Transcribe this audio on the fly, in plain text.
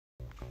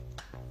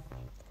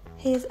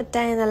Here's a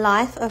day in the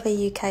life of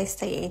a UK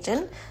estate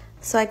agent.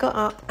 So I got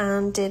up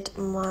and did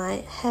my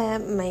hair,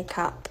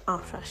 makeup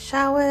after I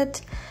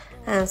showered.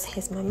 So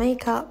here's my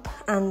makeup,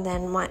 and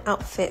then my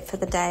outfit for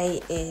the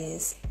day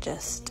is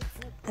just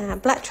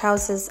black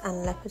trousers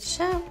and leopard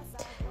shirt.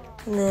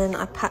 And then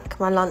I pack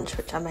my lunch,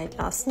 which I made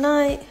last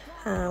night,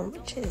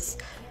 which is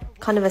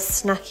kind of a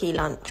snacky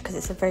lunch because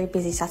it's a very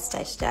busy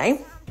Saturday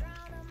today.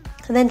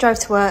 And then drove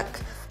to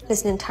work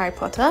listening to Harry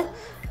Potter.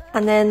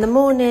 And then in the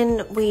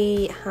morning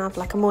we have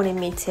like a morning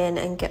meeting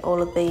and get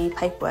all of the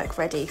paperwork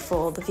ready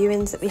for the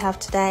viewings that we have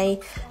today,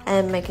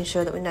 and making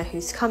sure that we know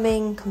who's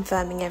coming,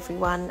 confirming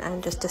everyone,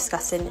 and just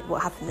discussing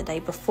what happened the day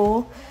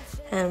before.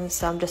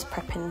 So I'm just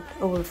prepping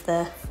all of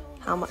the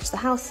how much the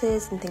house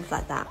is and things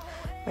like that,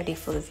 ready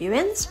for the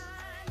viewings.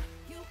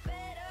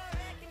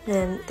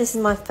 Then this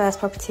is my first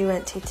property we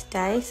went to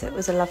today, so it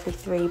was a lovely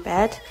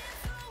 3-bed.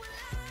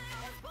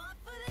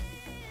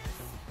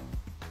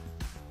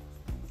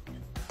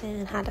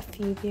 Then had a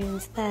few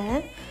viewings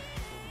there.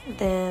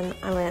 Then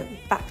I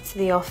went back to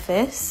the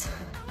office.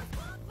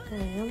 So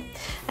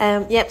I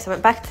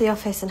went back to the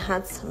office and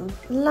had some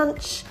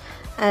lunch.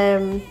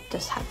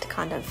 Just had to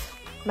kind of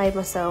made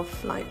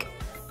myself like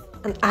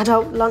an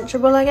adult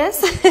lunchable, I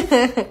guess.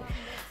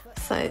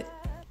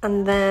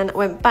 And then I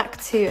went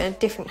back to a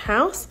different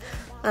house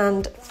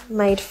and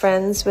made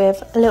friends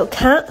with a little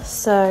cat.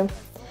 So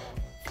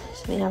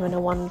just me having a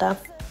wander.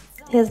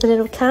 Here's the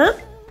little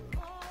cat.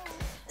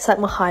 It's like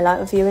my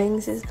highlight of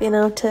viewings, is being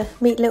able to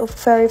meet little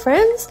furry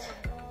friends.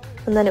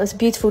 And then it was a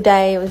beautiful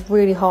day, it was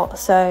really hot,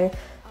 so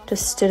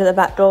just stood at the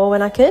back door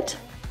when I could.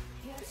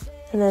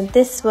 And then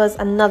this was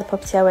another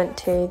property I went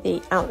to, the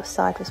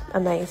outside was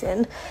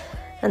amazing.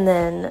 And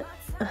then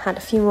I had a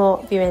few more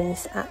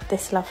viewings at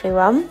this lovely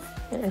one.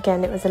 And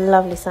again, it was a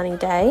lovely sunny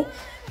day,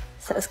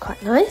 so it was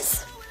quite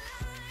nice.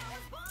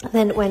 And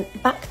then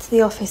went back to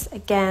the office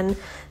again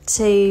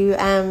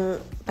to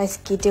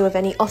basically deal with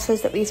any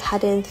offers that we've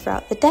had in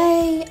throughout the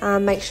day,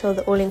 make sure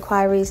that all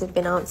inquiries have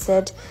been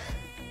answered,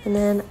 and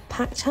then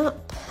packed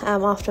up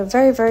after a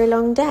very, very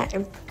long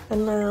day.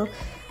 And now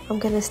I'm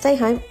going to stay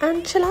home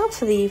and chill out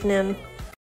for the evening.